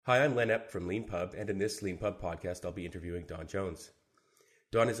Hi, I'm Len Epp from LeanPub, and in this LeanPub podcast, I'll be interviewing Don Jones.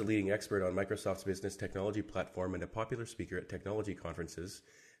 Don is a leading expert on Microsoft's business technology platform and a popular speaker at technology conferences,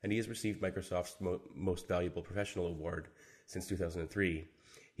 and he has received Microsoft's Most Valuable Professional Award since 2003.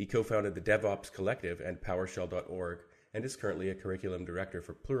 He co-founded the DevOps Collective and PowerShell.org, and is currently a curriculum director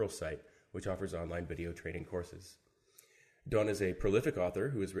for Pluralsight, which offers online video training courses. Don is a prolific author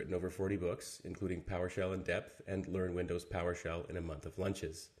who has written over 40 books, including PowerShell in Depth and Learn Windows PowerShell in a Month of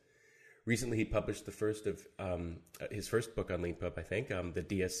Lunches. Recently, he published the first of his first book on LeanPub, the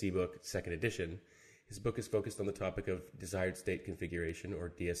DSC book, second edition. His book is focused on the topic of desired state configuration,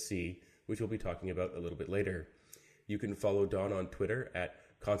 or DSC, which we'll be talking about a little bit later. You can follow Don on Twitter at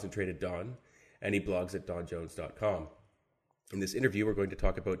ConcentratedDon, and he blogs at donjones.com. In this interview, we're going to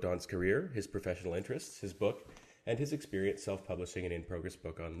talk about Don's career, his professional interests, his book, and his experience self-publishing an in-progress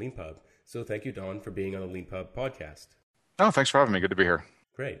book on LeanPub. So thank you, Don, for being on the LeanPub podcast. Oh, thanks for having me. Good to be here.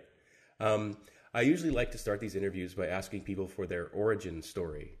 Great. I usually like to start these interviews by asking people for their origin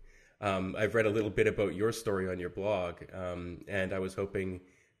story. I've read a little bit about your story on your blog, and I was hoping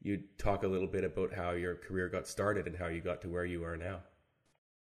you'd talk a little bit about how your career got started and how you got to where you are now.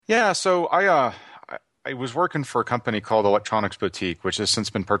 Yeah, so I was working for a company called Electronics Boutique, which has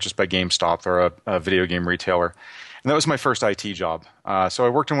since been purchased by GameStop. They're a video game retailer. And that was my first IT job. So I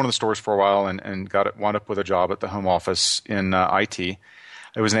worked in one of the stores for a while and wound up with a job at the home office in IT.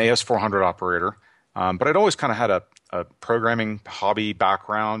 I was an AS400 operator, but I'd always kind of had a programming hobby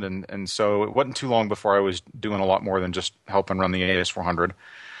background, and so it wasn't too long before I was doing a lot more than just helping run the AS400.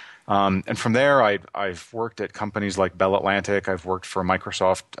 And from there, I've worked at companies like Bell Atlantic. I've worked for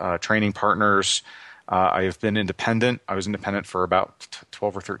Microsoft training partners. I've been independent. I was independent for about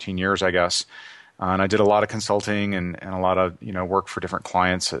 12 or 13 years, I guess. And I did a lot of consulting and a lot of work for different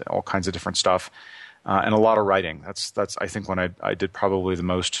clients, all kinds of different stuff. And a lot of writing. That's I think when I did probably the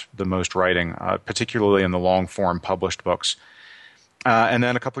most writing, particularly in the long form published books. And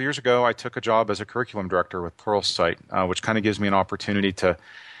then a couple of years ago, I took a job as a curriculum director with Pluralsight, which kind of gives me an opportunity to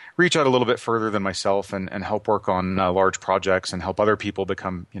reach out a little bit further than myself and help work on large projects and help other people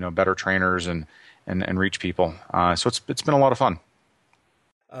become better trainers and reach people. So it's been a lot of fun.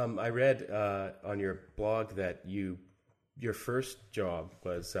 I read on your blog that your first job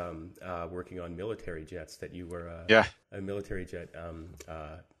was working on military jets, that you were a military jet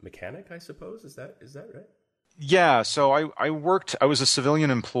mechanic, I suppose. Is that right? Yeah, so I was a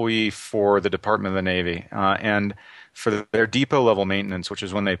civilian employee for the Department of the Navy, and for their depot level maintenance, which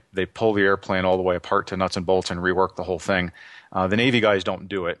is when they pull the airplane all the way apart to nuts and bolts and rework the whole thing. The Navy guys don't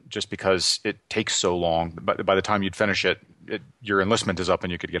do it just because it takes so long. But by the time you'd finish it, your enlistment is up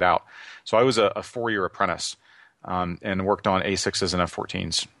and you could get out. So I was a 4-year apprentice. And worked on A6s and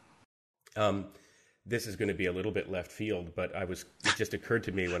F-14s. This is going to be a little bit left field, but it just occurred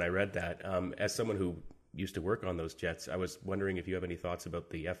to me when I read that. As someone who used to work on those jets, I was wondering if you have any thoughts about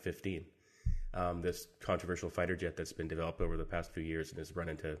the F-15, this controversial fighter jet that's been developed over the past few years and has run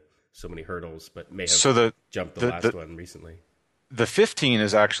into so many hurdles, but may have jumped the last one recently. The 15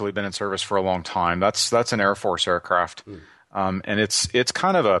 has actually been in service for a long time. That's an Air Force aircraft, and it's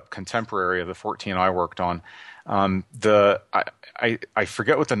kind of a contemporary of the 14 I worked on. I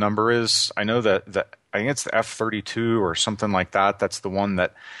forget what the number is. I know that I think it's the F-32 or something like that. That's the one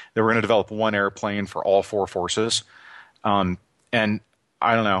that they were going to develop one airplane for all 4 forces. And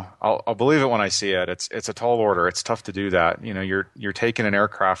I don't know. I'll believe it when I see it. It's a tall order. It's tough to do that. You're taking an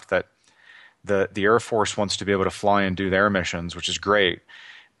aircraft that the Air Force wants to be able to fly and do their missions, which is great.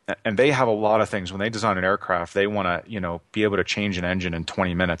 And they have a lot of things. When they design an aircraft, they want to, be able to change an engine in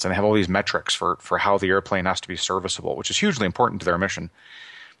 20 minutes. And they have all these metrics for how the airplane has to be serviceable, which is hugely important to their mission.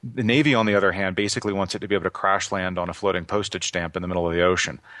 The Navy, on the other hand, basically wants it to be able to crash land on a floating postage stamp in the middle of the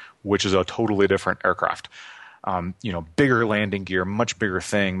ocean, which is a totally different aircraft. Bigger landing gear, much bigger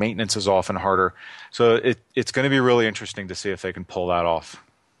thing. Maintenance is often harder. So it's going to be really interesting to see if they can pull that off.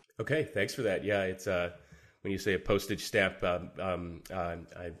 Okay, thanks for that. Yeah, it's when you say a postage stamp,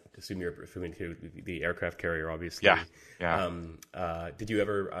 I assume you're referring to the aircraft carrier, obviously. Yeah. Did you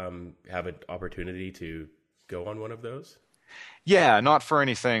ever have an opportunity to go on one of those? Yeah, not for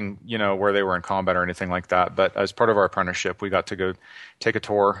anything, where they were in combat or anything like that. But as part of our apprenticeship, we got to go take a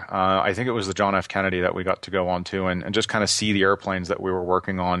tour. I think it was the John F. Kennedy that we got to go on to and just kind of see the airplanes that we were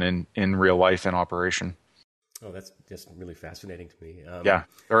working on in real life in operation. Oh, that's just really fascinating to me. Yeah,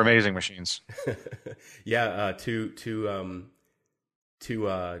 they're amazing machines. Yeah, two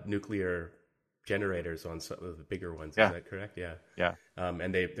nuclear generators on some of the bigger ones. Yeah. Is that correct? Yeah. Yeah.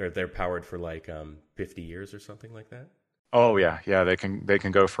 And they're powered for like 50 years or something like that. Oh yeah, they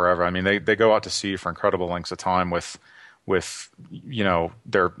can go forever. I mean, they go out to sea for incredible lengths of time with with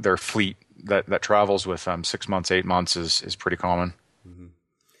their fleet that travels with 6 months, 8 months is pretty common.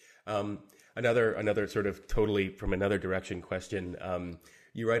 Mm-hmm. Another sort of totally from another direction question.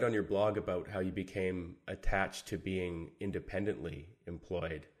 You write on your blog about how you became attached to being independently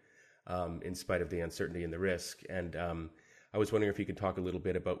employed in spite of the uncertainty and the risk. And I was wondering if you could talk a little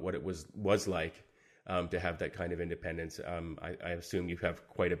bit about what it was like to have that kind of independence. I assume you have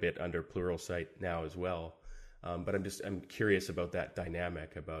quite a bit under Pluralsight now as well. But I'm curious about that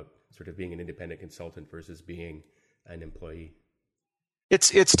dynamic about sort of being an independent consultant versus being an employee.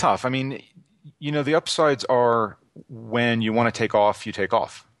 It's tough. I mean, the upsides are when you want to take off, you take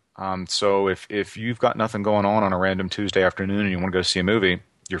off. So if you've got nothing going on a random Tuesday afternoon and you want to go see a movie,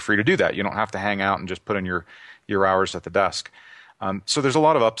 you're free to do that. You don't have to hang out and just put in your hours at the desk. So there's a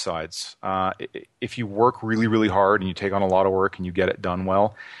lot of upsides. If you work really, really hard and you take on a lot of work and you get it done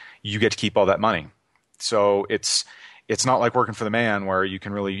well, you get to keep all that money. So it's not like working for the man where you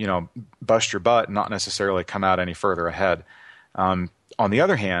can really, bust your butt and not necessarily come out any further ahead. On the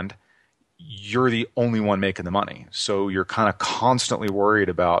other hand, you're the only one making the money. So you're kind of constantly worried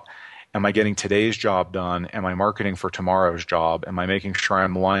about, am I getting today's job done? Am I marketing for tomorrow's job? Am I making sure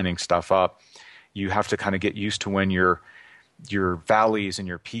I'm lining stuff up? You have to kind of get used to when your valleys and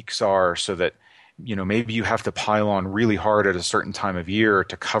your peaks are, so that, maybe you have to pile on really hard at a certain time of year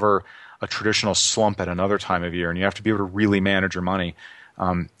to cover a traditional slump at another time of year. And you have to be able to really manage your money.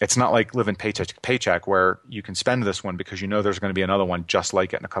 It's not like living paycheck to paycheck where you can spend this one because there's going to be another one just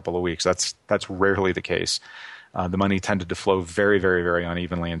like it in a couple of weeks. That's rarely the case. The money tended to flow very, very, very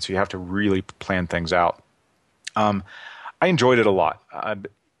unevenly, and so you have to really plan things out. I enjoyed it a lot.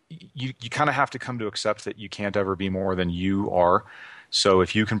 You kind of have to come to accept that you can't ever be more than you are. So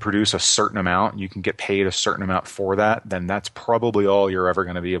if you can produce a certain amount, you can get paid a certain amount for that, then that's probably all you're ever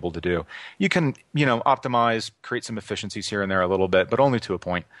going to be able to do. You can, optimize, create some efficiencies here and there a little bit, but only to a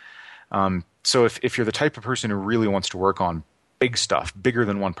point. So if you're the type of person who really wants to work on big stuff, bigger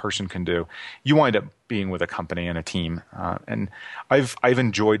than one person can do, you wind up being with a company and a team. And I've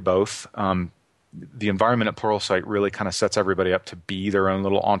enjoyed both. The environment at Pluralsight really kind of sets everybody up to be their own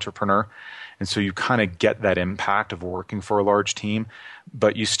little entrepreneur. And so you kind of get that impact of working for a large team,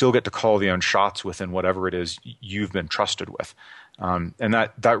 but you still get to call the own shots within whatever it is you've been trusted with. And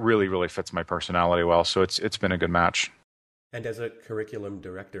that really, really fits my personality well. So it's been a good match. And as a curriculum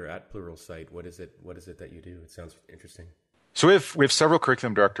director at Pluralsight, what is it that you do? It sounds interesting. So we have several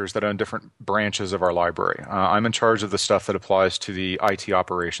curriculum directors that are in different branches of our library. I'm in charge of the stuff that applies to the IT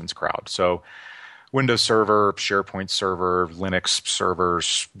operations crowd. So Windows Server, SharePoint Server, Linux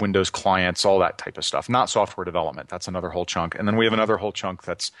servers, Windows clients, all that type of stuff. Not software development. That's another whole chunk. And then we have another whole chunk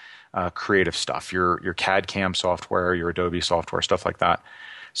that's creative stuff, your CAD CAM software, your Adobe software, stuff like that.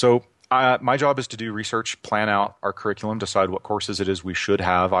 So my job is to do research, plan out our curriculum, decide what courses it is we should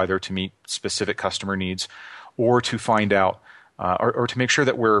have, either to meet specific customer needs or to find out or to make sure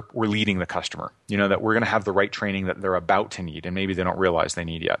that we're leading the customer, that we're going to have the right training that they're about to need and maybe they don't realize they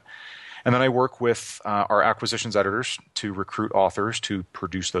need yet. And then I work with our acquisitions editors to recruit authors to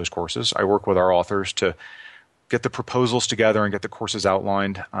produce those courses. I work with our authors to get the proposals together and get the courses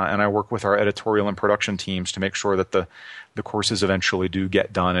outlined. And I work with our editorial and production teams to make sure that the courses eventually do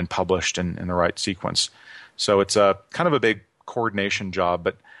get done and published in the right sequence. So it's a kind of a big coordination job,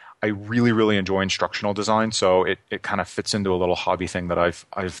 but I really, really enjoy instructional design. So it kind of fits into a little hobby thing that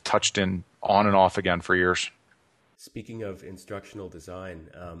I've touched in on and off again for years. Speaking of instructional design,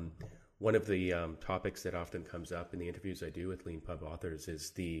 one of the topics that often comes up in the interviews I do with LeanPub authors is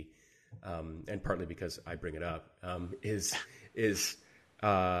the, and partly because I bring it up, is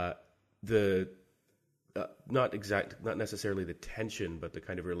the not necessarily the tension, but the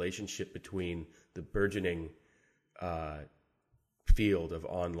kind of relationship between the burgeoning field of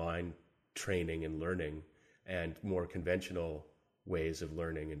online training and learning and more conventional ways of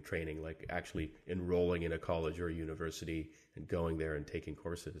learning and training, like actually enrolling in a college or a university and going there and taking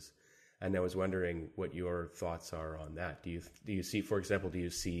courses. And I was wondering what your thoughts are on that. Do you see, for example,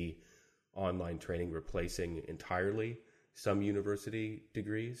 online training replacing entirely some university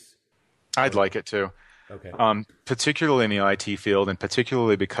degrees? I'd like it to. Okay. Particularly in the IT field, and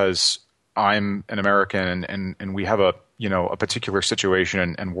particularly because I'm an American and we have a particular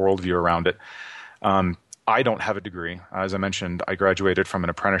situation and worldview around it. I don't have a degree. As I mentioned, I graduated from an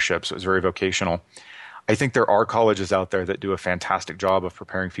apprenticeship, so it was very vocational. I think there are colleges out there that do a fantastic job of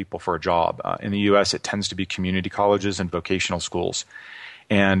preparing people for a job. In the U.S., it tends to be community colleges and vocational schools,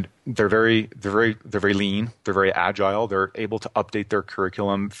 and they're very lean. They're very agile. They're able to update their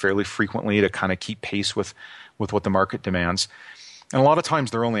curriculum fairly frequently to kind of keep pace with what the market demands. And a lot of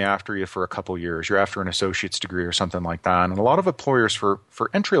times they're only after you for a couple years. You're after an associate's degree or something like that. And a lot of employers for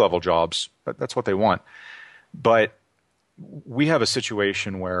entry-level jobs, that's what they want. But we have a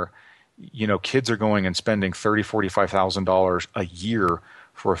situation where, kids are going and spending $30,000, $45,000 a year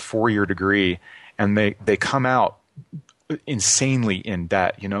for a 4-year degree, and they come out insanely in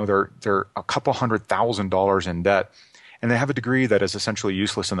debt. They're a couple $100,000 in debt, and they have a degree that is essentially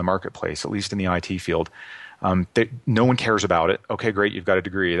useless in the marketplace, at least in the IT field. No one cares about it. Okay, great, you've got a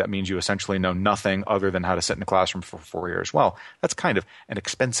degree. That means you essentially know nothing other than how to sit in a classroom for 4 years. Well, that's kind of an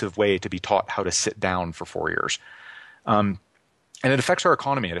expensive way to be taught how to sit down for 4 years. And it affects our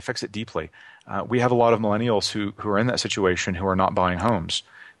economy. It affects it deeply. We have a lot of millennials who are in that situation who are not buying homes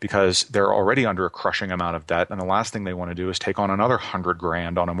because they're already under a crushing amount of debt, and the last thing they want to do is take on another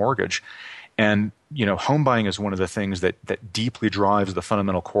 $100,000 on a mortgage. And home buying is one of the things that deeply drives the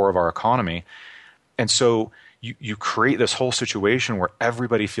fundamental core of our economy. And so you create this whole situation where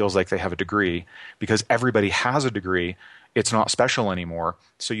everybody feels like they have a degree. Because everybody has a degree, it's not special anymore.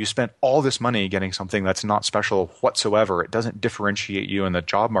 So you spent all this money getting something that's not special whatsoever. It doesn't differentiate you in the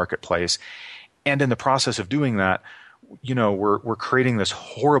job marketplace. And in the process of doing that, we're creating this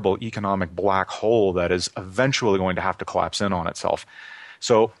horrible economic black hole that is eventually going to have to collapse in on itself.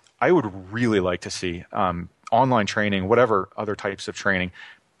 So I would really like to see online training, whatever other types of training,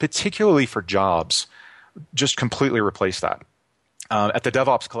 particularly for jobs, just completely replace that. At the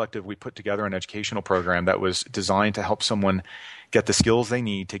DevOps Collective, we put together an educational program that was designed to help someone get the skills they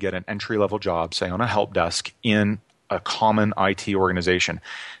need to get an entry-level job, say on a help desk, in a common IT organization.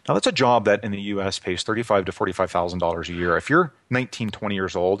 Now, that's a job that in the U.S. pays $35,000 to $45,000 a year. If you're 19, 20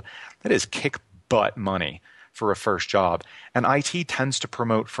 years old, that is kick-butt money for a first job. And IT tends to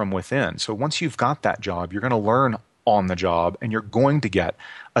promote from within. So once you've got that job, you're going to learn on the job, and you're going to get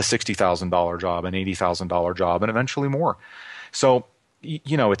a $60,000 job, an $80,000 job, and eventually more. So,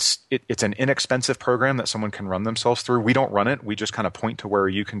 it's an inexpensive program that someone can run themselves through. We don't run it. We just kind of point to where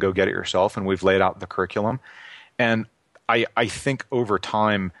you can go get it yourself, and we've laid out the curriculum. And I think over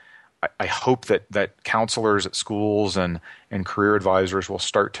time, I hope that counselors at schools and career advisors will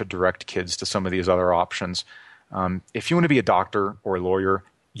start to direct kids to some of these other options. If you want to be a doctor or a lawyer,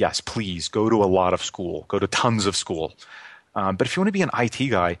 yes, please go to a lot of school. Go to tons of school. But if you want to be an IT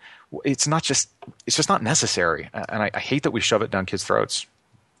guy, it's just not necessary. And I hate that we shove it down kids' throats.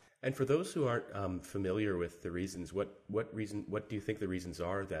 And for those who aren't familiar with the reasons, what do you think the reasons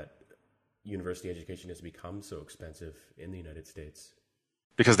are that university education has become so expensive in the United States?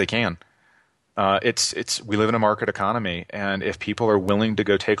 Because they can. We live in a market economy, and if people are willing to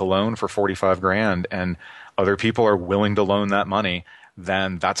go take a loan for $45,000 and other people are willing to loan that money,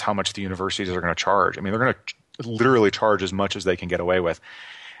 then that's how much the universities are going to charge. I mean, they're going to literally charge as much as they can get away with.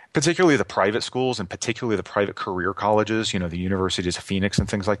 Particularly the private schools and particularly the private career colleges, the universities of Phoenix and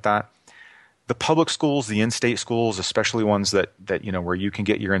things like that. The public schools, the in-state schools, especially ones that where you can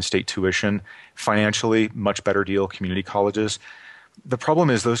get your in-state tuition financially, much better deal, community colleges. The problem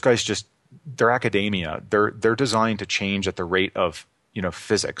is those guys they're academia. They're designed to change at the rate of,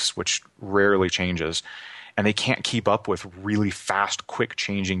 physics, which rarely changes. And they can't keep up with really fast, quick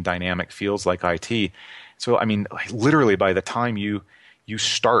changing dynamic fields like IT. So, I mean, literally by the time you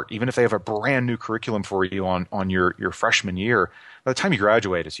start, even if they have a brand new curriculum for you on your freshman year, by the time you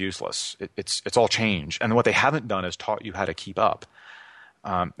graduate, it's useless. It's all change. And what they haven't done is taught you how to keep up.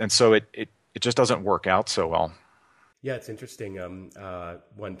 And so it just doesn't work out so well. Yeah, it's interesting.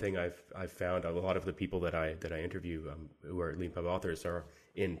 One thing I've found, a lot of the people that I interview who are LeanPub authors are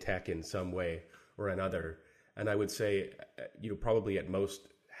in tech in some way or another. And I would say, probably at most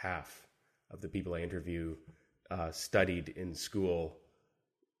half of the people I interview studied in school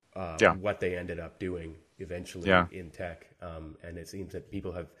what they ended up doing eventually in tech. And it seems that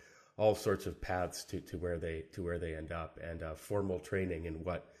people have all sorts of paths to where they end up, and formal training in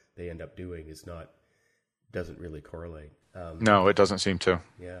what they end up doing doesn't really correlate. No, it doesn't seem to.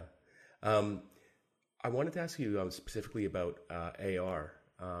 Yeah. I wanted to ask you specifically about AR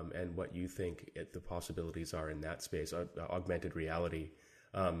and what you think the possibilities are in that space, augmented reality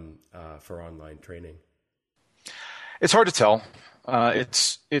for online training. It's hard to tell.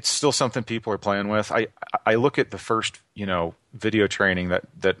 It's still something people are playing with. I look at the first video training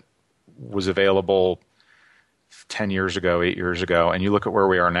that was available 10 years ago, 8 years ago, and you look at where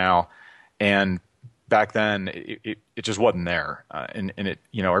we are now, and back then it just wasn't there. And it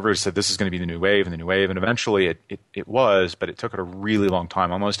everybody said this is going to be the new wave, and eventually it was, but it took it a really long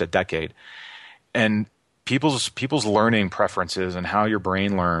time, almost a decade. And people's learning preferences and how your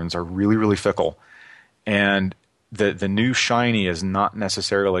brain learns are really, really fickle. And the new shiny is not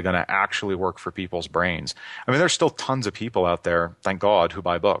necessarily going to actually work for people's brains. I mean, there's still tons of people out there, thank God, who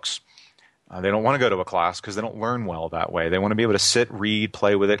buy books. They don't want to go to a class because they don't learn well that way. They want to be able to sit, read,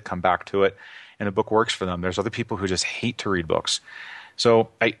 play with it, come back to it, and a book works for them. There's other people who just hate to read books. So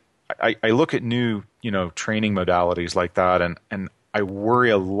I look at new, training modalities like that, and I worry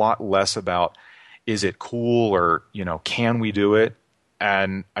a lot less about, is it cool, or, can we do it?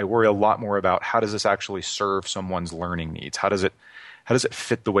 And I worry a lot more about, how does this actually serve someone's learning needs? How does it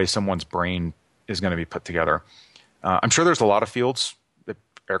fit the way someone's brain is going to be put together? I'm sure there's a lot of fields, the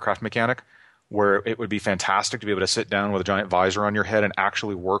aircraft mechanic, where it would be fantastic to be able to sit down with a giant visor on your head and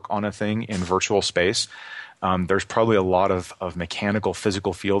actually work on a thing in virtual space. There's probably a lot of mechanical,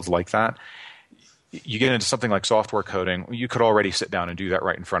 physical fields like that. You get into something like software coding, you could already sit down and do that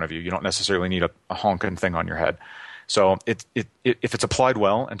right in front of you. You don't necessarily need a honking thing on your head. So if it's applied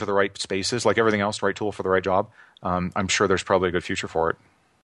well into the right spaces, like everything else, right tool for the right job, I'm sure there's probably a good future for it.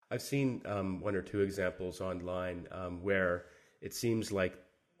 I've seen one or two examples online where it seems like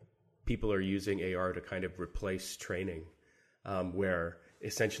people are using AR to kind of replace training, where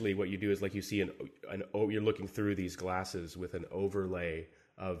essentially what you do is, like, you see you're looking through these glasses with an overlay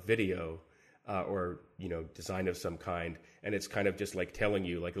of video or design of some kind, and it's kind of just like telling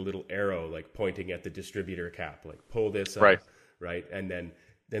you, like a little arrow, like pointing at the distributor cap, like pull this up, right? And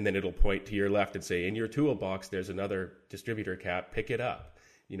then it'll point to your left and say, in your toolbox there's another distributor cap, pick it up,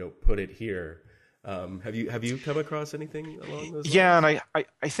 put it here. Have you come across anything along those lines? Yeah, and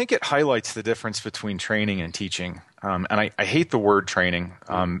I think it highlights the difference between training and teaching. And I hate the word training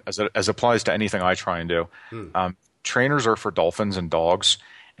as applies to anything I try and do. Trainers are for dolphins and dogs.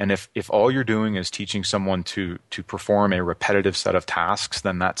 And if all you're doing is teaching someone to perform a repetitive set of tasks,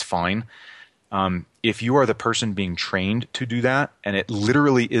 then that's fine. If you are the person being trained to do that, and it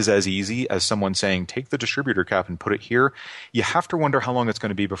literally is as easy as someone saying, take the distributor cap and put it here, you have to wonder how long it's going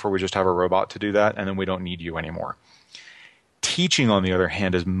to be before we just have a robot to do that, and then we don't need you anymore. Teaching, on the other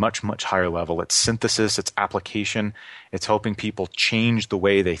hand, is much, much higher level. It's synthesis, it's application, it's helping people change the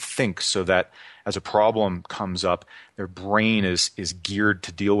way they think so that as a problem comes up, their brain is geared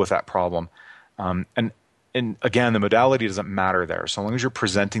to deal with that problem. And again, the modality doesn't matter there, so long as you're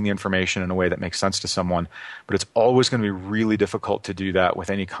presenting the information in a way that makes sense to someone. But it's always going to be really difficult to do that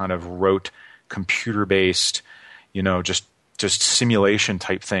with any kind of rote, computer-based, just simulation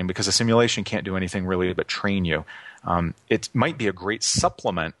type thing, because a simulation can't do anything really but train you. It might be a great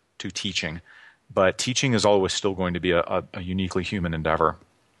supplement to teaching, but teaching is always still going to be a uniquely human endeavor.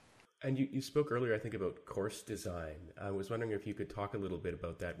 And you spoke earlier, I think, about course design. I was wondering if you could talk a little bit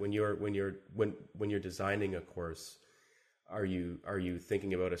about that. When you're designing a course, are you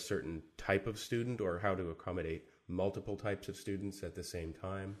thinking about a certain type of student, or how to accommodate multiple types of students at the same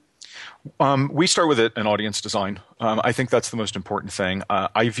time? We start with an audience design. I think that's the most important thing.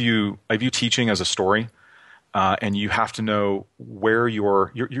 I view teaching as a story. And you have to know where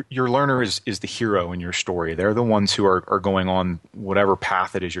your learner is the hero in your story. They're the ones who are going on whatever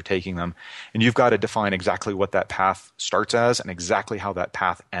path it is you're taking them. And you've got to define exactly what that path starts as and exactly how that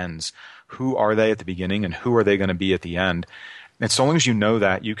path ends. Who are they at the beginning and who are they going to be at the end? And so long as you know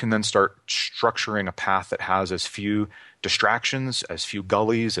that, you can then start structuring a path that has as few distractions, as few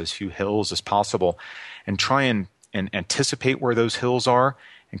gullies, as few hills as possible, and try and anticipate where those hills are,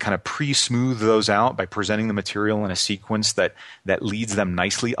 and kind of pre-smooth those out by presenting the material in a sequence that leads them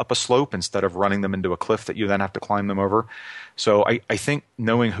nicely up a slope instead of running them into a cliff that you then have to climb them over. So I think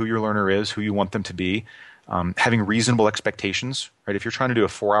knowing who your learner is, who you want them to be, having reasonable expectations, right? If you're trying to do a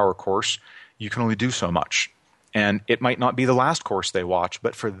 4-hour course, you can only do so much. And it might not be the last course they watch,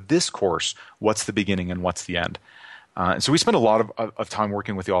 but for this course, what's the beginning and what's the end? And so we spend a lot of time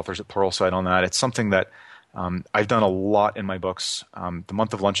working with the authors at Pluralsight on that. It's something that I've done a lot in my books. The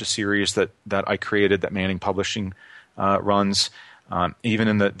Month of Lunches series that I created, that Manning Publishing runs, even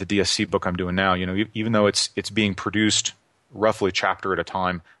in the DSC book I'm doing now, even though it's being produced roughly chapter at a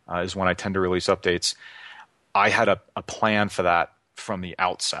time, is when I tend to release updates. I had a plan for that from the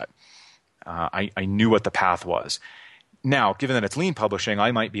outset. I knew what the path was. Now, given that it's lean publishing,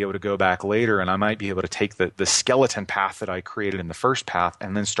 I might be able to go back later and I might be able to take the skeleton path that I created in the first path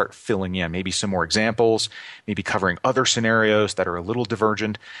and then start filling in maybe some more examples, maybe covering other scenarios that are a little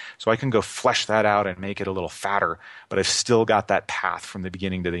divergent. So I can go flesh that out and make it a little fatter, but I've still got that path from the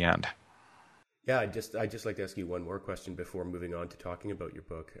beginning to the end. Yeah, I'd just like to ask you one more question before moving on to talking about your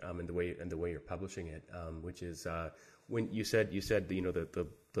book and the way you're publishing it, which is when you said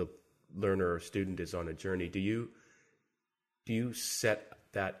the learner or student is on a journey. Do you set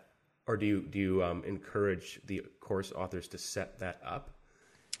that, or do you encourage the course authors to set that up?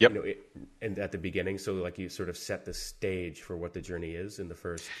 Yep. And at the beginning, so like you sort of set the stage for what the journey is in the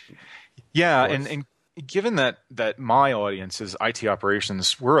first. Yeah, and given that my audience is IT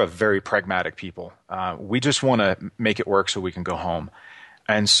operations, we're a very pragmatic people. We just want to make it work so we can go home.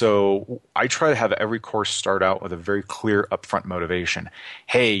 And so I try to have every course start out with a very clear upfront motivation.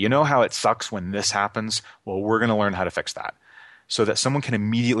 Hey, you know how it sucks when this happens? Well, we're going to learn how to fix that. So that someone can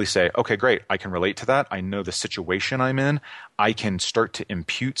immediately say, okay, great, I can relate to that. I know the situation I'm in. I can start to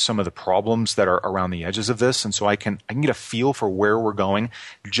impute some of the problems that are around the edges of this. And so I can get a feel for where we're going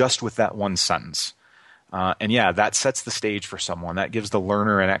just with that one sentence. And yeah, that sets the stage for someone. That gives the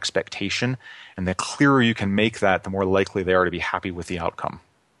learner an expectation. And the clearer you can make that, the more likely they are to be happy with the outcome.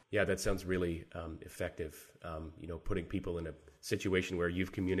 Yeah, that sounds really effective. Putting people in a situation where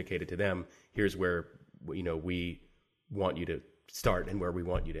you've communicated to them, here's where, we want you to start and where we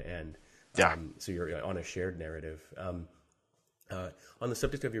want you to end. Yeah. So you're on a shared narrative. On the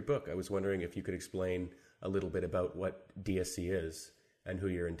subject of your book, I was wondering if you could explain a little bit about what DSC is and who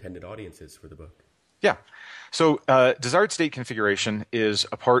your intended audience is for the book. Yeah. So desired state configuration is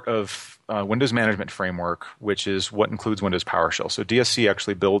a part of Windows Management Framework, which is what includes Windows PowerShell. So DSC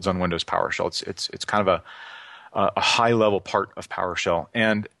actually builds on Windows PowerShell. It's kind of a high-level part of PowerShell.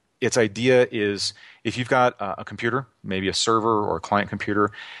 And its idea is if you've got a computer, maybe a server or a client computer,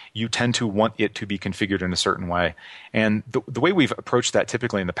 you tend to want it to be configured in a certain way. And the way we've approached that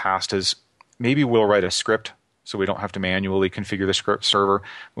typically in the past is maybe we'll write a script so we don't have to manually configure the script server.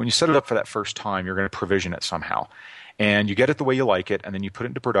 When you set it up for that first time, you're going to provision it somehow. And you get it the way you like it, and then you put it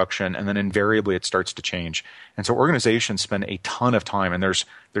into production, and then invariably it starts to change. And so organizations spend a ton of time, and there's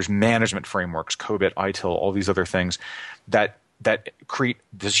management frameworks, COBIT, ITIL, all these other things that create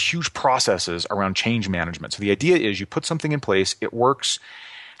these huge processes around change management. So the idea is you put something in place, it works.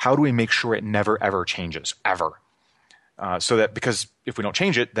 How do we make sure it never, ever changes, ever? So that because if we don't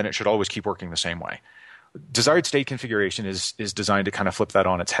change it, then it should always keep working the same way. Desired state configuration is designed to kind of flip that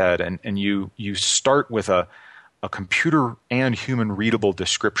on its head. And you start with a computer and human readable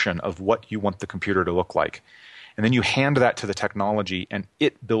description of what you want the computer to look like. And then you hand that to the technology, and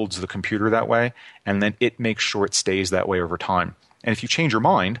it builds the computer that way, and then it makes sure it stays that way over time. And if you change your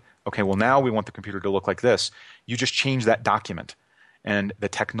mind, okay, well, now we want the computer to look like this, you just change that document. And the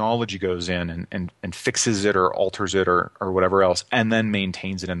technology goes in and fixes it or alters it or whatever else, and then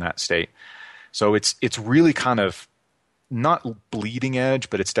maintains it in that state. So it's really kind of not bleeding edge,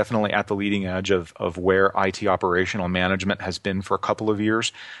 but it's definitely at the leading edge of where IT operational management has been for a couple of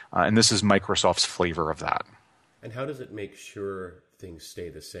years. And this is Microsoft's flavor of that. And how does it make sure things stay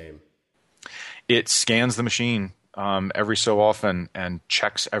the same? It scans the machine every so often and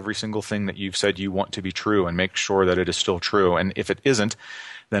checks every single thing that you've said you want to be true and makes sure that it is still true. And if it isn't,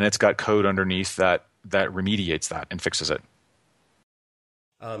 then it's got code underneath that remediates that and fixes it.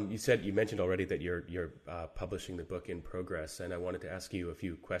 You mentioned already that you're publishing the book in progress, and I wanted to ask you a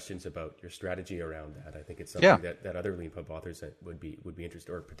few questions about your strategy around that. I think it's something that other LeanPub authors would be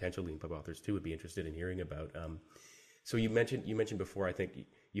interested, or potential LeanPub authors too, would be interested in hearing about. So you mentioned before, I think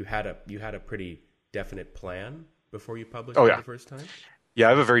you had a pretty definite plan before you published it the first time. Yeah, I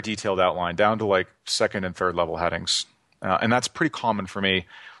have a very detailed outline down to like second and third level headings, and that's pretty common for me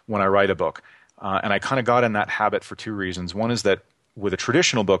when I write a book. And I kind of got in that habit for two reasons. One is that with a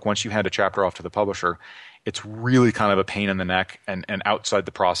traditional book, once you hand a chapter off to the publisher, it's really kind of a pain in the neck and outside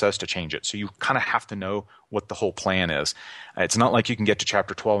the process to change it. So you kind of have to know what the whole plan is. It's not like you can get to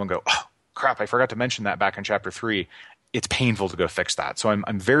chapter 12 and go, oh, crap, I forgot to mention that back in chapter 3. It's painful to go fix that. So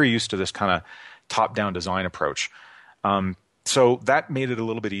I'm very used to this kind of top-down design approach. So that made it a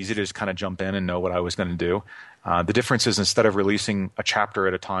little bit easy to just kind of jump in and know what I was going to do. The difference is instead of releasing a chapter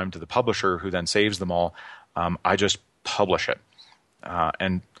at a time to the publisher who then saves them all, I just publish it.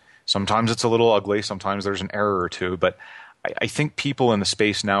 And sometimes it's a little ugly. Sometimes there's an error or two. But I think people in the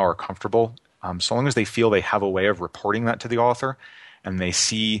space now are comfortable so long as they feel they have a way of reporting that to the author and they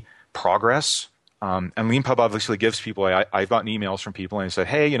see progress. And LeanPub obviously gives people, I've gotten emails from people and they said,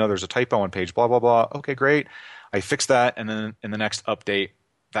 hey, there's a typo on page blah, blah, blah. Okay, great. I fixed that. And then in the next update,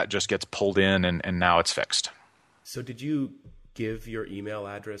 that just gets pulled in and now it's fixed. So did you give your email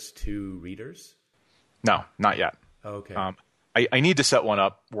address to readers? No, not yet. Okay. I need to set one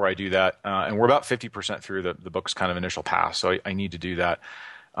up where I do that, and we're about 50% through the book's kind of initial pass, so I need to do that.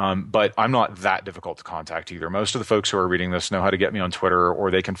 But I'm not that difficult to contact either. Most of the folks who are reading this know how to get me on Twitter,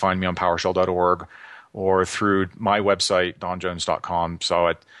 or they can find me on PowerShell.org, or through my website, donjones.com.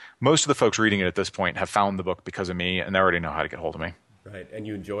 So most of the folks reading it at this point have found the book because of me, and they already know how to get hold of me. Right, and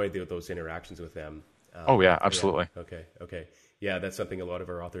you enjoy those interactions with them. Oh, yeah, absolutely. Yeah. Okay. Yeah, that's something a lot of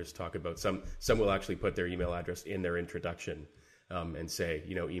our authors talk about. Some will actually put their email address in their introduction. and say,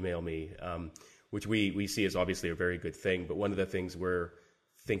 email me, which we see as obviously a very good thing. But one of the things we're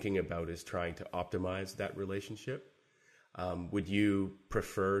thinking about is trying to optimize that relationship. Would you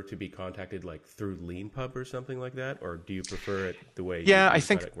prefer to be contacted like through LeanPub or something like that? Or do you prefer it the way I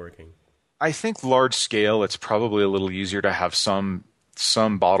think it working? I think large scale, it's probably a little easier to have some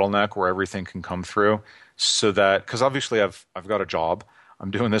bottleneck where everything can come through, so that, because obviously I've got a job, I'm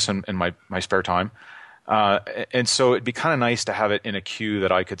doing this in my spare time, and so it'd be kind of nice to have it in a queue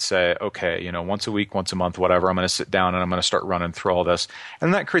that I could say, okay, once a week, once a month, whatever, I'm going to sit down and I'm going to start running through all this,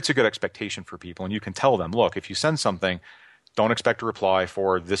 and that creates a good expectation for people, and you can tell them, look, if you send something, don't expect a reply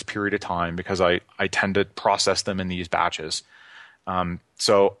for this period of time because I tend to process them in these batches.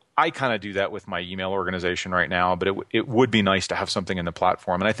 So I kind of do that with my email organization right now, but it would be nice to have something in the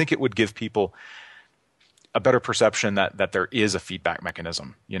platform. And I think it would give people a better perception that there is a feedback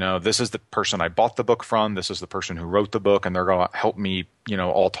mechanism. This is the person I bought the book from. This is the person who wrote the book, and they're going to help me,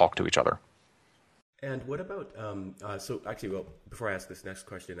 all talk to each other. And what about, before I ask this next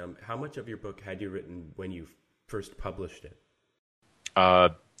question, how much of your book had you written when you first published it?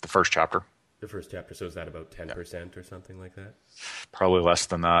 The first chapter. The first chapter. So is that about 10% or something like that? Probably less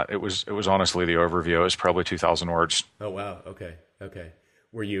than that. It was honestly the overview. It was probably 2,000 words. Oh, wow. Okay.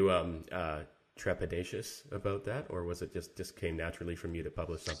 Were you trepidatious about that, or was it just came naturally from you to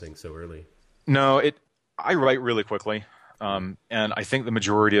publish something so early? No, I write really quickly. And I think the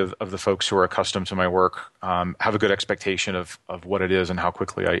majority of the folks who are accustomed to my work have a good expectation of what it is and how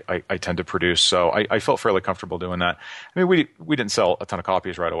quickly I tend to produce. So I felt fairly comfortable doing that. I mean, we didn't sell a ton of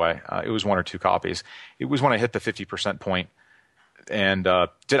copies right away. It was 1 or 2 copies. It was when I hit the 50% point, and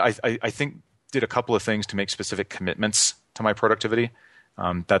did a couple of things to make specific commitments to my productivity,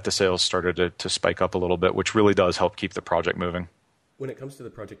 that the sales started to spike up a little bit, which really does help keep the project moving. When it comes to the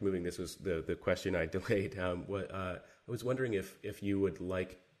project moving, this was the question I delayed. I was wondering if you would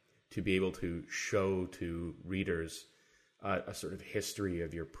like to be able to show to readers a sort of history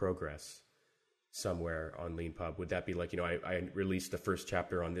of your progress somewhere on LeanPub. Would that be like, I released the first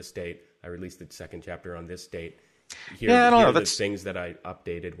chapter on this date, I released the second chapter on this date. Here are the things that I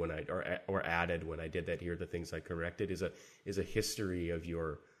updated when or added when I did that. Here are the things I corrected. Is a history of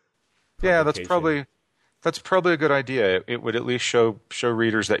your publication. That's probably a good idea. It would at least show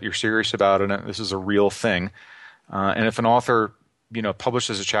readers that you're serious about it and this is a real thing. And if an author,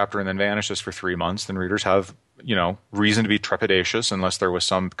 publishes a chapter and then vanishes for 3 months, then readers have, reason to be trepidatious unless there was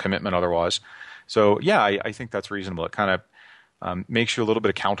some commitment otherwise. So yeah, I think that's reasonable. It kind of makes you a little bit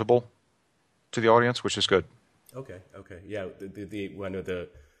accountable to the audience, which is good. Okay. Yeah,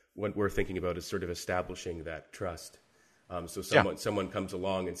 what we're thinking about is sort of establishing that trust. So someone comes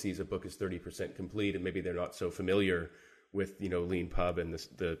along and sees a book is 30% complete, and maybe they're not so familiar with LeanPub and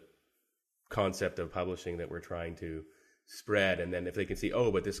the concept of publishing that we're trying to spread. And then if they can see,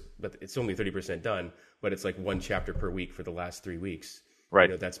 but it's only 30% done, but it's like 1 chapter per week for the last 3 weeks.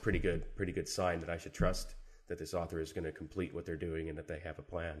 Right. That's pretty good sign that I should trust that this author is going to complete what they're doing and that they have a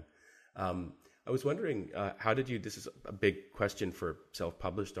plan. I was wondering, this is a big question for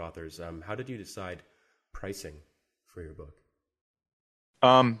self-published authors. How did you decide pricing for your book?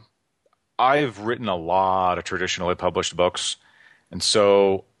 I've written a lot of traditionally published books. And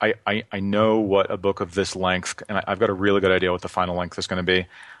so I know what a book of this length, and I've got a really good idea what the final length is going to be.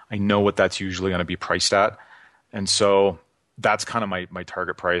 I know what that's usually going to be priced at. And so that's kind of my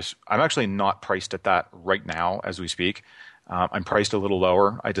target price. I'm actually not priced at that right now as we speak. I'm priced a little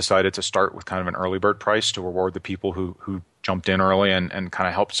lower. I decided to start with kind of an early bird price to reward the people who jumped in early and kind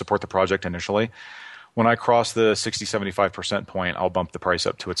of helped support the project initially. When I cross the 60-75% point, I'll bump the price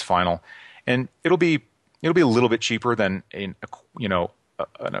up to its final. And it'll be a little bit cheaper than an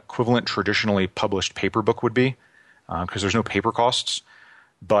equivalent traditionally published paper book would be, because there's no paper costs.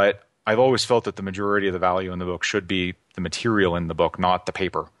 But I've always felt that the majority of the value in the book should be the material in the book, not the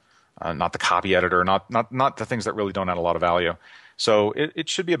paper, not the copy editor, not the things that really don't add a lot of value. So it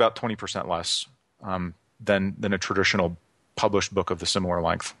should be about 20% less than a traditional published book of the similar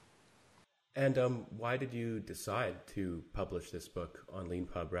length. And why did you decide to publish this book on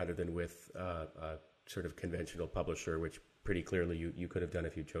LeanPub rather than with a sort of conventional publisher, which pretty clearly you could have done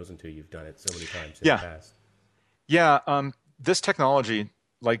if you'd chosen to? You've done it so many times in the past. Yeah, this technology,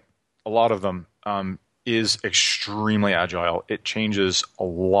 like a lot of them, is extremely agile. It changes a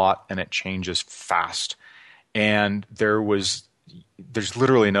lot and it changes fast. And there's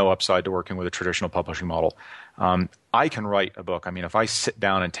literally no upside to working with a traditional publishing model. I can write a book. I mean, if I sit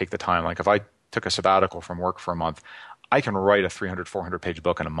down and take the time, like if I took a sabbatical from work for a month, I can write a 300, 400 page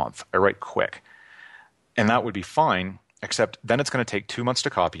book in a month. I write quick. And that would be fine except then it's going to take 2 months to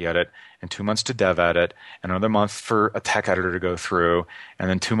copy edit and 2 months to dev edit and another month for a tech editor to go through and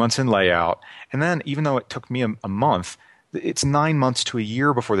then 2 months in layout. And then even though it took me a month, it's 9 months to a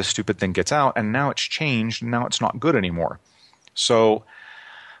year before this stupid thing gets out, and now it's changed, and now it's not good anymore. So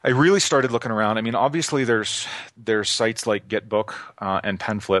I really started looking around. I mean, obviously there's sites like Getbook and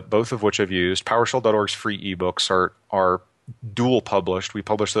PenFlip, both of which I've used. PowerShell.org's free ebooks are dual published. We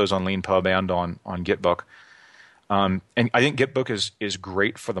publish those on LeanPub and on Getbook. And I think Getbook is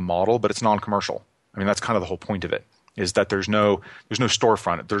great for the model, but it's non-commercial. I mean, that's kind of the whole point of it, is that there's no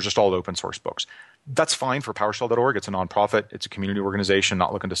storefront. There's just all open source books. That's fine for PowerShell.org. It's a nonprofit. It's a community organization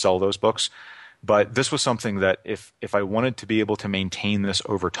not looking to sell those books. But this was something that if I wanted to be able to maintain this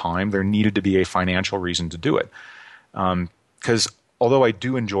over time, there needed to be a financial reason to do it. Because although I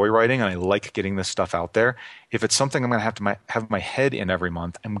do enjoy writing and I like getting this stuff out there, if it's something I'm going to have my head in every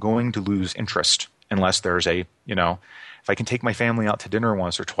month, I'm going to lose interest unless there's if I can take my family out to dinner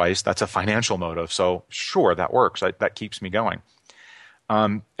once or twice, that's a financial motive. So sure, that works. That keeps me going.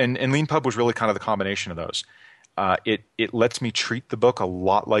 And LeanPub was really kind of the combination of those. It lets me treat the book a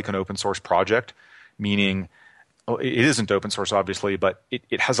lot like an open source project, meaning it isn't open source, obviously, but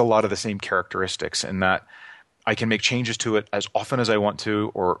it has a lot of the same characteristics in that I can make changes to it as often as I want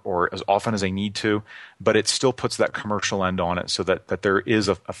to or as often as I need to, but it still puts that commercial end on it so that there is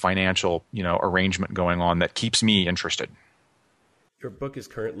a financial arrangement going on that keeps me interested. Your book is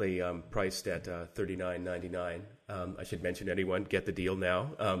currently priced at $39.99. I should mention, anyone, get the deal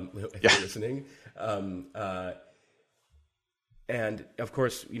now if you're listening. And of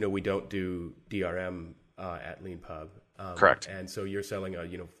course, we don't do DRM at LeanPub. Correct. And so you're selling a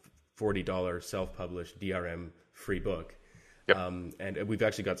 $40 self-published DRM free book. Yep. And we've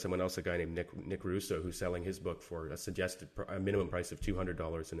actually got someone else, a guy named Nick Russo, who's selling his book for a minimum price of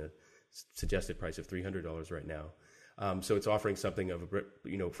 $200 and a suggested price of $300 right now. So it's offering something of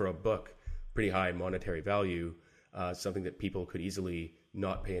for a book, pretty high monetary value, something that people could easily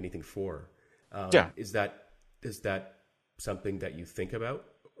not pay anything for. Is that something that you think about,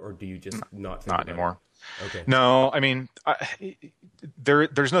 or do you just not think not about anymore? It? Okay. No, I mean,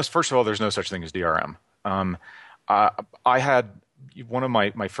 there's no. First of all, there's no such thing as DRM. I had one of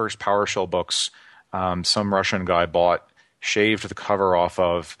my first PowerShell books. Some Russian guy bought, shaved the cover off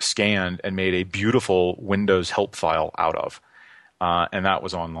of, scanned, and made a beautiful Windows help file out of, and that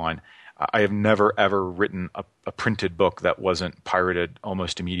was online. I have never ever written a printed book that wasn't pirated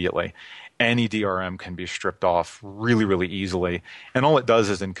almost immediately. Any DRM can be stripped off really, really easily, and all it does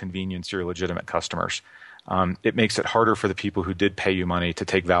is inconvenience your legitimate customers. It makes it harder for the people who did pay you money to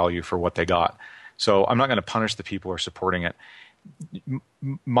take value for what they got. So I'm not going to punish the people who are supporting it.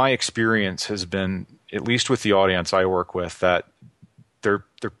 My experience has been, at least with the audience I work with, that they're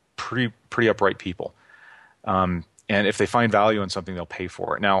pretty upright people, and if they find value in something, they'll pay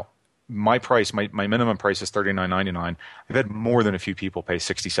for it. Now, my price, my minimum price is $39.99. I've had more than a few people pay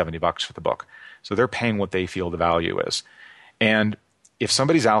 $60-$70 for the book, so they're paying what they feel the value is. And if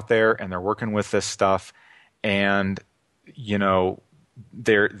somebody's out there and they're working with this stuff, and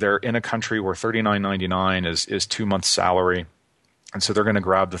they're in a country where $39.99 is 2 months' salary, and so they're going to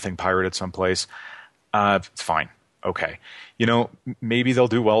grab the thing pirated someplace, it's fine. Okay. Maybe they'll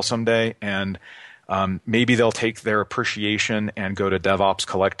do well someday, and maybe they'll take their appreciation and go to DevOps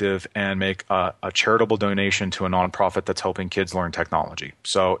Collective and make a charitable donation to a nonprofit that's helping kids learn technology.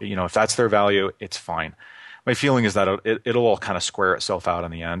 So, if that's their value, it's fine. My feeling is that it'll all kind of square itself out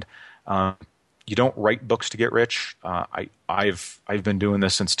in the end. You don't write books to get rich. I've been doing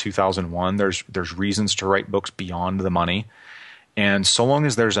this since 2001. There's reasons to write books beyond the money. And so long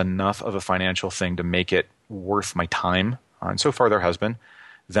as there's enough of a financial thing to make it worth my time, and so far there has been,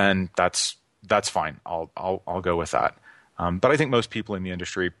 then that's fine. I'll go with that. But I think most people in the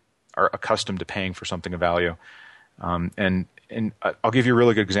industry are accustomed to paying for something of value. And I'll give you a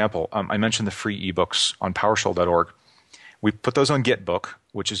really good example. I mentioned the free ebooks on PowerShell.org. We put those on Getbook,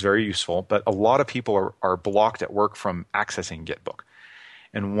 which is very useful, but a lot of people are blocked at work from accessing Getbook.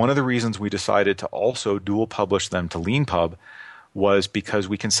 And one of the reasons we decided to also dual publish them to LeanPub was because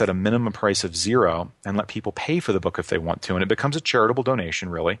we can set a minimum price of $0 and let people pay for the book if they want to. And it becomes a charitable donation,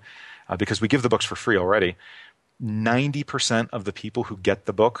 really, because we give the books for free already. 90% of the people who get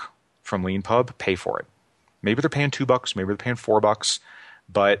the book from LeanPub pay for it. Maybe they're paying $2, maybe they're paying $4,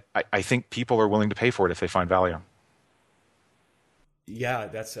 but I think people are willing to pay for it if they find value. Yeah,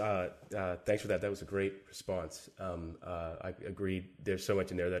 that's thanks for that. That was a great response. I agree. There's so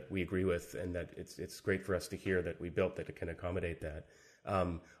much in there that we agree with, and that it's great for us to hear that we built that it can accommodate that.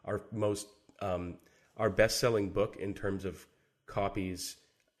 Our best-selling book in terms of copies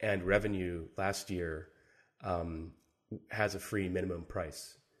and revenue last year has a free minimum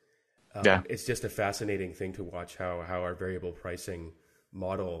price. It's just a fascinating thing to watch how our variable pricing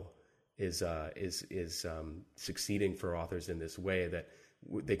model is succeeding for authors in this way, that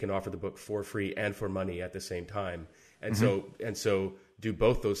they can offer the book for free and for money at the same time. And so do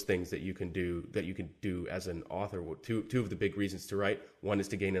both those things that you can do as an author. Two of the big reasons to write: one is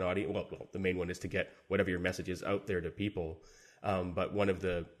to gain an audience. Well, the main one is to get whatever your message is out there to people. But one of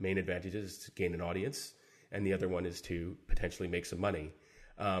the main advantages is to gain an audience, and the other one is to potentially make some money.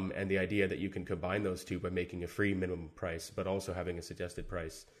 And the idea that you can combine those two by making a free minimum price, but also having a suggested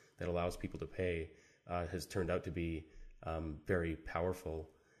price that allows people to pay, has turned out to be very powerful.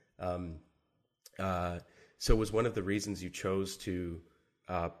 So was one of the reasons you chose to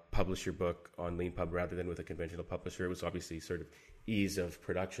publish your book on LeanPub rather than with a conventional publisher? It was obviously sort of ease of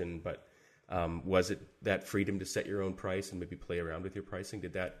production, but was it that freedom to set your own price and maybe play around with your pricing?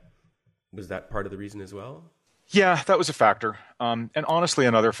 Was that part of the reason as well? Yeah, that was a factor. And honestly,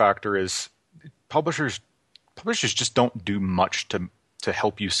 another factor is publishers just don't do much to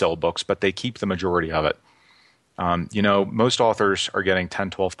help you sell books, but they keep the majority of it. Most authors are getting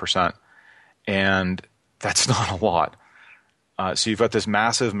 10, 12%, and that's not a lot. So you've got this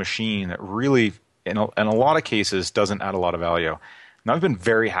massive machine that really, in a lot of cases, doesn't add a lot of value. And I've been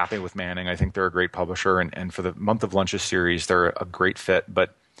very happy with Manning. I think they're a great publisher, and for the Month of Lunches series, they're a great fit.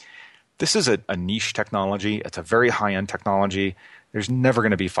 But this is a niche technology. It's a very high-end technology. There's never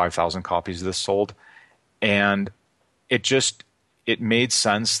going to be 5,000 copies of this sold. And it made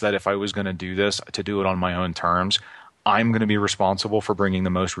sense that if I was going to do this, to do it on my own terms. I'm going to be responsible for bringing the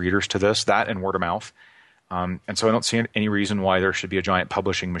most readers to this, that and word of mouth. And so I don't see any reason why there should be a giant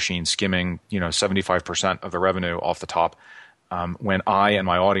publishing machine skimming 75% of the revenue off the top, when I and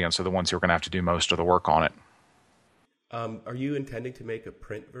my audience are the ones who are going to have to do most of the work on it. Are you intending to make a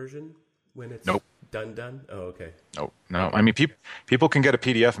print version when it's Nope. done? Oh, okay. No. I mean, people can get a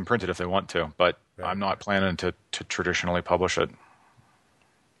PDF and print it if they want to, but Right. I'm not planning to traditionally publish it.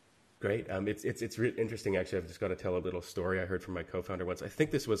 Great. It's really interesting, actually. I've just got to tell a little story I heard from my co-founder once. I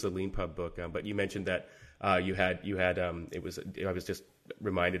think this was a LeanPub book, but you mentioned that you had it was. I was just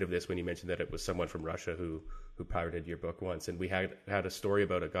reminded of this when you mentioned that it was someone from Russia who pirated your book once, and we had a story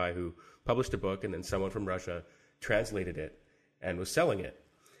about a guy who published a book, and then someone from Russia translated it and was selling it.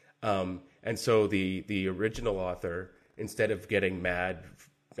 And so the original author, instead of getting mad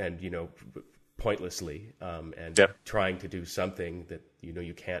and pointlessly and Yep. trying to do something that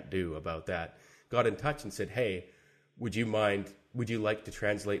you can't do about that, got in touch and said, "Hey, would you like to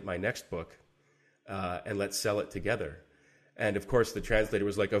translate my next book and let's sell it together?" And of course the translator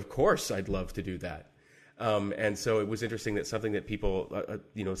was like, "Of course I'd love to do that." And so it was interesting that something that people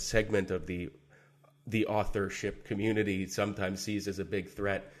segment of the authorship community sometimes sees as a big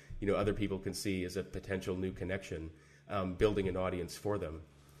threat, other people can see as a potential new connection, building an audience for them.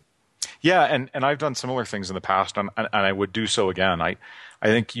 Yeah, and I've done similar things in the past, and I would do so again. I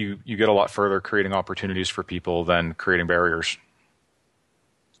think you get a lot further creating opportunities for people than creating barriers.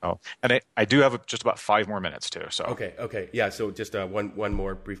 Oh, and I do have just about 5 more minutes too. So Okay, yeah. So just one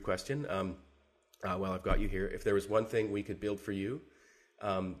more brief question. While I've got you here, if there was one thing we could build for you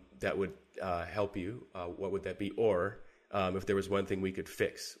that would help you, what would that be? Or if there was one thing we could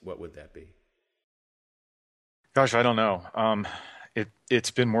fix, what would that be? Gosh, I don't know.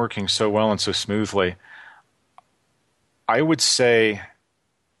 It's been working so well and so smoothly. I would say,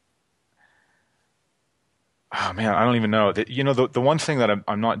 oh man, I don't even know. The one thing that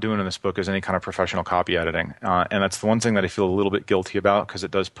I'm not doing in this book is any kind of professional copy editing, and that's the one thing that I feel a little bit guilty about, because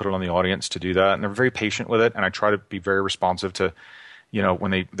it does put it on the audience to do that, and they're very patient with it, and I try to be very responsive to,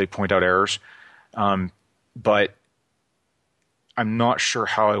 when they point out errors, but I'm not sure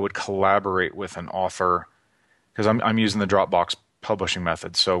how I would collaborate with an author, because I'm using the Dropbox publishing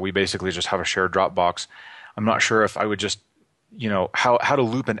method. So we basically just have a shared Dropbox. I'm not sure if I would just, how to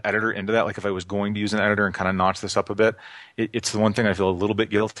loop an editor into that. Like if I was going to use an editor and kind of notch this up a bit, it's the one thing I feel a little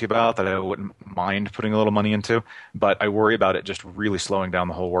bit guilty about that I wouldn't mind putting a little money into, but I worry about it just really slowing down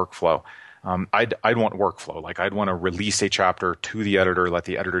the whole workflow. I'd want workflow. Like I'd want to release a chapter to the editor, let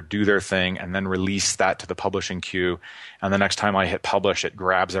the editor do their thing, and then release that to the publishing queue. And the next time I hit publish, it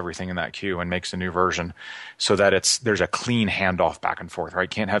grabs everything in that queue and makes a new version, so that there's a clean handoff back and forth. Right?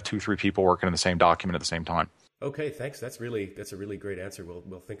 Can't have 2-3 people working in the same document at the same time. Okay, thanks. That's a really great answer.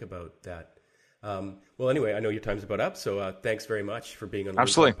 We'll think about that. Well, anyway, I know your time's about up, so thanks very much for being on the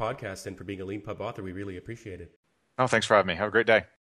LeanPub podcast and for being a LeanPub author. We really appreciate it. Oh, thanks for having me. Have a great day.